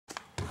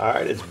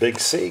Alright, it's Big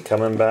C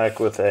coming back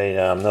with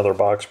another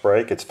box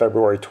break. It's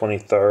February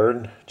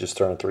 23rd, just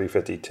turned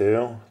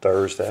 3:52,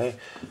 Thursday.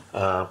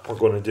 We're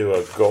going to do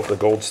the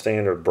gold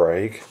standard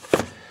break.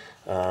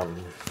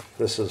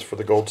 This is for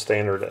the gold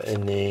standard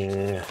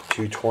ending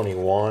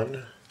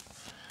 221.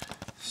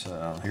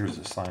 So here's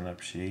the sign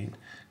up sheet.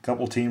 A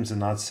couple teams did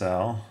not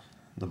sell.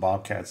 The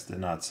Bobcats did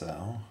not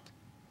sell.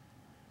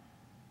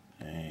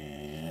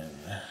 And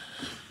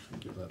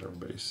give that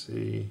everybody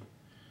see.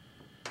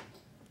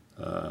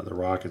 The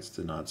Rockets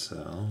did not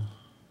sell.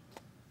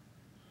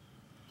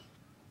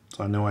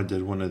 So I know I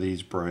did one of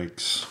these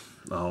breaks.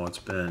 Oh, it's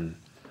been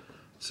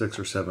 6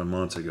 or 7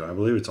 months ago. I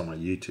believe it's on my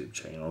YouTube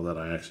channel that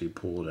I actually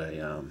pulled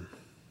a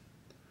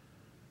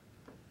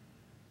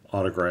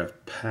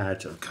autographed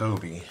patch of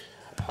Kobe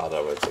out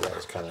of it. So that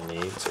was kind of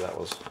neat. So that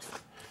was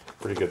a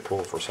pretty good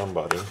pull for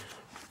somebody.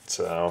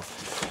 So,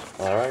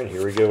 all right,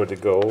 here we go with the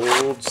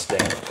gold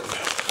standard.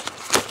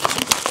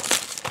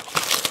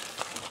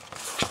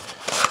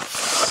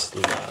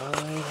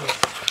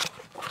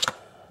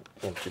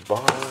 Empty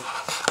box.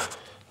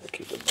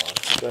 Keep the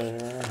box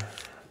there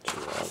to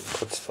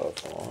put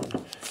stuff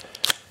on.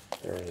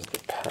 There is the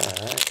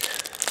pack.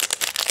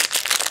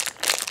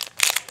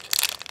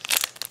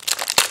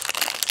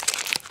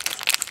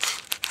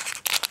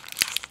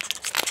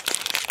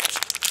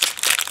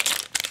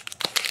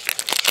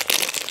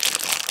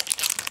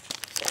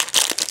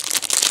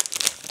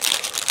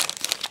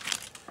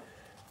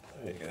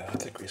 There you go. I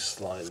think we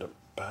slide the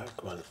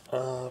back one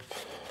up.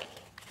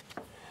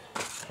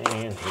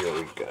 And here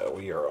we go.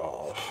 We are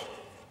off.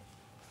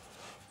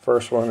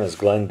 First one is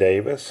Glenn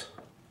Davis,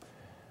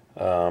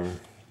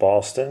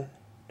 Boston,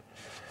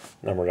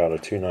 numbered out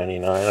of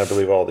 299. I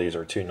believe all these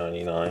are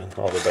 299.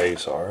 All the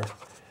base are.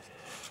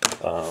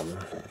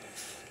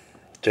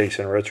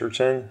 Jason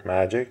Richardson,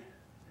 Magic,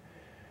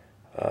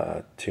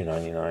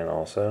 299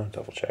 also.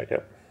 Double check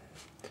it.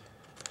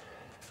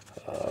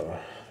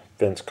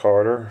 Vince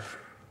Carter,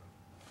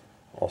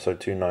 also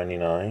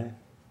 299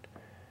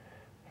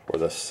 for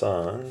the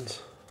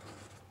Suns.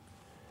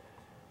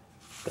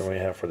 Then we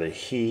have for the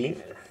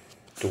Heat,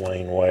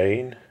 Dwayne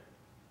Wade.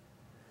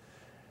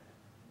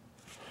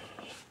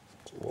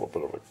 It's a little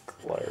bit of a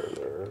glare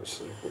there. Let's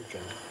see if we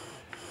can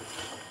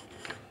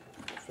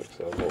fix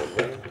that a little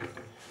bit.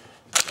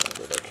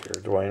 Go back here,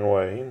 Dwayne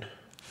Wade.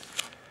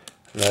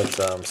 And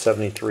that's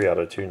 73 out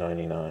of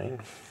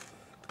 299.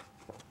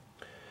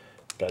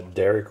 Got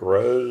Derrick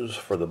Rose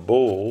for the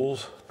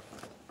Bulls.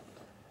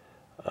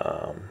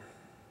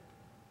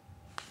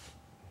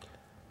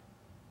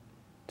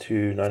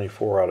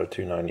 294 out of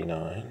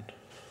 299.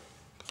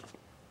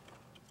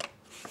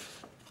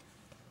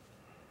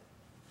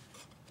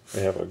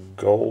 We have a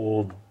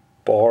gold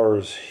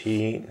bars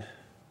Heat,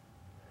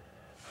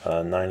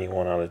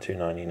 91 out of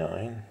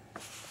 299.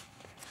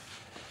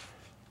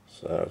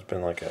 So it's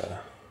been like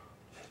a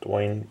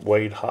Dwayne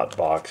Wade hot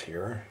box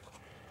here.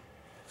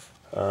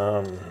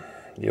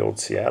 The old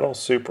Seattle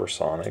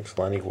Supersonics,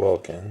 Lenny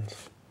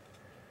Wilkens,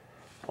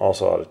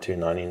 also out of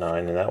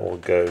 299, and that will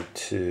go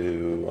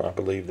to, I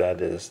believe that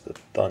is the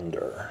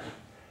Thunder.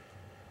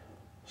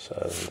 So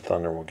the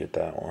Thunder will get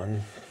that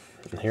one.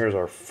 And here's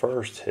our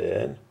first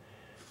hit.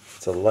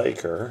 It's a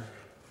Laker,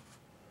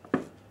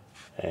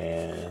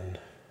 and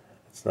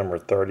it's number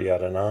 30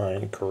 out of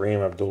 9,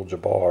 Kareem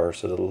Abdul-Jabbar.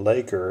 So the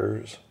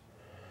Lakers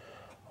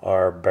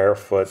are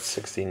barefoot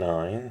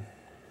 69.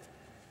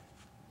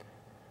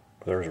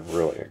 There's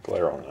really a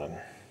glare on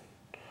that.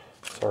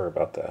 Sorry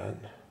about that.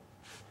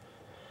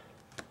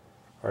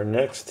 Our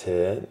next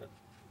hit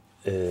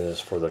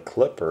is for the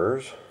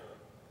Clippers.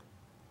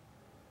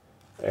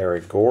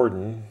 Eric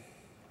Gordon,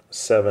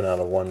 7 out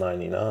of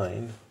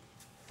 199.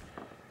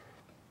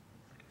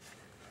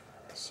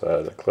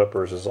 So the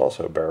Clippers is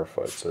also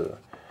barefoot. So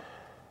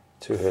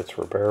 2 hits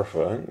for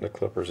barefoot, the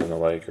Clippers and the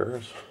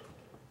Lakers.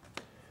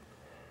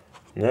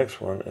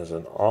 Next one is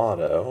an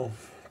auto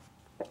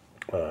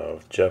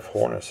of Jeff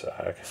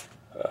Hornacek.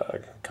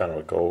 Kind of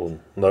a gold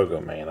logo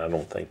man. I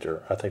think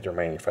they're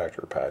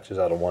manufacturer patches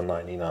out of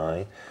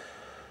 199.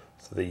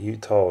 So the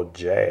Utah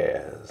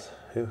Jazz.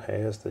 Who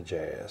has the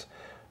Jazz?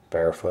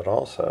 Barefoot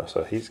also.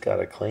 So he's got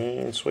a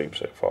clean sweep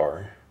so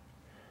far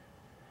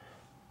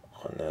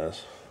on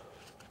this.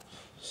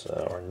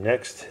 So our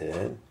next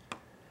hit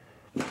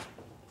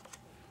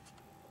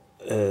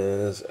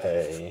is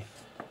a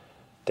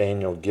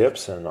Daniel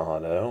Gibson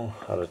auto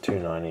out of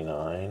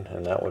 299,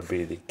 and that would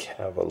be the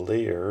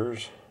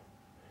Cavaliers.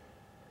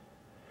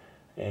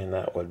 And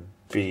that would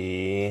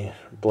be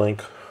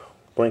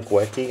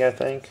Blinkwecky, I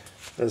think,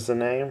 is the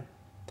name.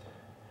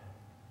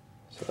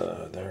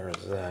 So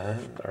there's that.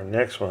 Our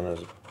next one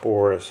is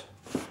Boris.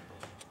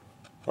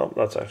 Oh,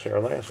 that's actually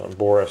our last one.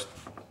 Boris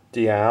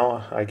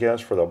Diaw, I guess,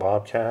 for the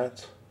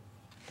Bobcats.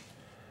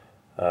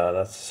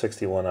 That's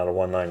 61 out of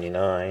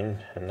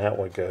 199, and that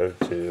would go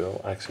to,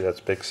 actually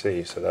that's Big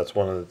C, so that's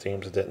one of the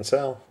teams that didn't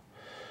sell.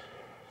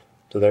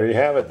 So there you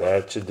have it.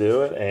 That should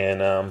do it,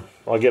 and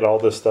I'll get all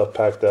this stuff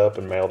packed up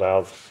and mailed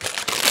out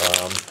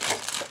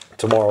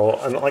tomorrow.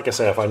 And like I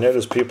said, if I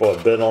notice people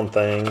have bid on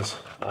things,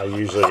 I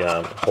usually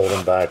hold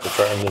them back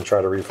and then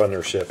try to refund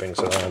their shipping,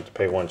 so I don't have to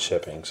pay one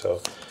shipping.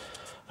 So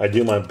I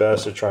do my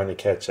best at trying to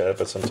catch that,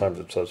 but sometimes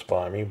it slips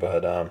by me.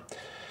 But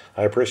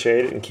I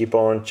appreciate it, and keep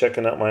on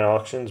checking out my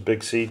auctions.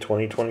 Big C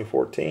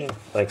 2014.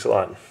 Thanks a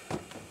lot.